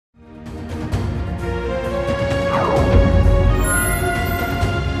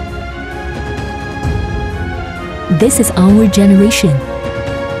This is our generation.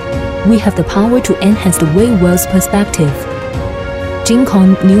 We have the power to enhance the way world's perspective.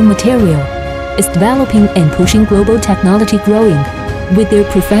 Jinconn New Material is developing and pushing global technology growing with their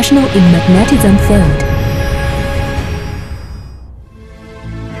professional in magnetism field.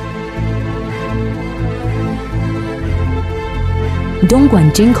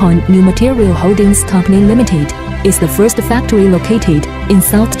 Dongguan Jinconn New Material Holdings Company Limited is the first factory located in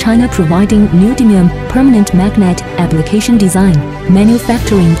South China providing neodymium permanent magnet application design,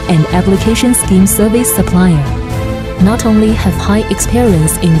 manufacturing and application scheme service supplier. Not only have high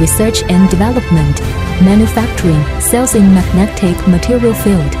experience in research and development, manufacturing, sales in magnetic material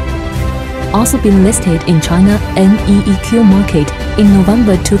field. Also been listed in China NEEQ market in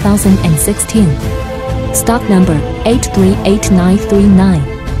November 2016. Stock number 838939.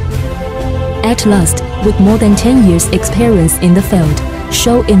 At last, with more than 10 years experience in the field,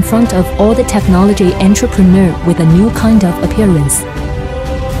 show in front of all the technology entrepreneur with a new kind of appearance.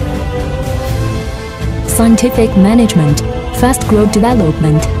 Scientific management, fast growth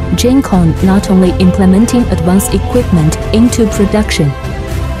development, Jinconn not only implementing advanced equipment into production,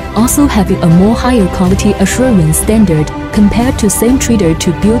 also having a more higher quality assurance standard compared to same trader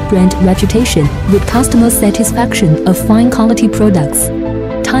to build brand reputation with customer satisfaction of fine quality products.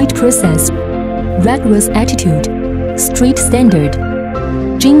 Tight process, rigorous attitude, strict standard.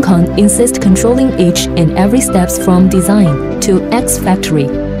 Jinconn insists controlling each and every steps from design to X factory.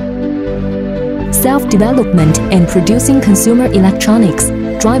 Self-development and producing consumer electronics,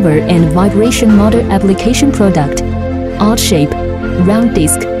 driver and vibration motor application product, odd shape, round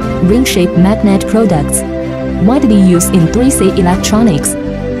disc, ring shape magnet products, widely used in 3C electronics,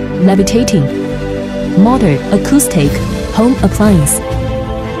 levitating, motor, acoustic, home appliance,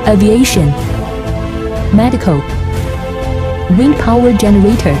 aviation, medical, wind power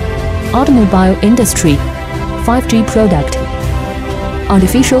generator, automobile industry, 5G product,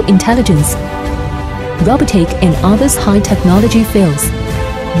 artificial intelligence, robotic and others high technology fields,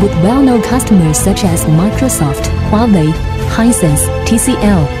 with well-known customers such as Microsoft, Huawei, Hisense,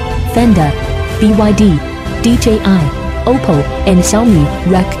 TCL, Fender, BYD, DJI, Oppo, and Xiaomi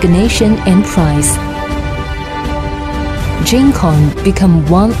recognition and price. Jinconn become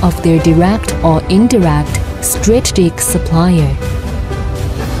one of their direct or indirect strategic supplier.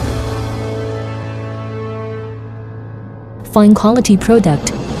 Fine quality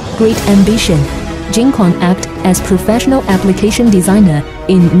product, great ambition. Jinconn act as professional application designer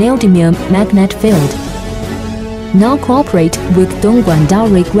in neodymium magnet field. Now cooperate with Dongguan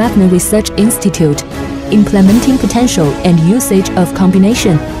City Research Institute, implementing potential and usage of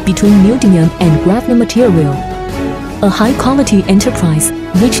combination between neodymium and graphene material. A high-quality enterprise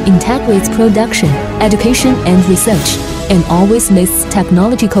which integrates production, education and research, and always lists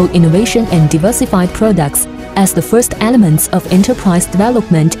technological innovation and diversified products as the first elements of enterprise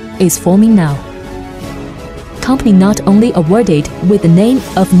development is forming now. Company not only awarded with the name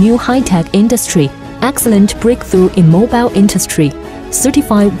of New High-Tech Industry, Excellent Breakthrough in Mobile Industry,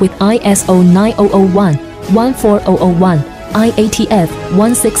 certified with ISO 9001, 14001, IATF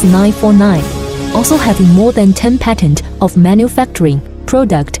 16949, also having more than 10 patents of manufacturing,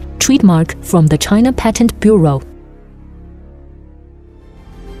 product, trademark from the China Patent Bureau.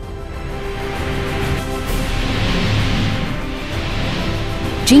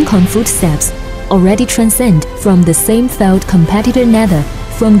 Jinconn footsteps already transcend from the same field competitor neither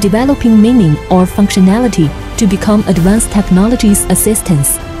from developing meaning or functionality to become advanced technologies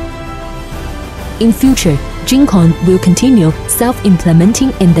assistance. In future, Jinconn will continue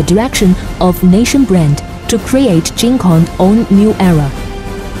self-implementing in the direction of nation brand to create Jinconn own new era.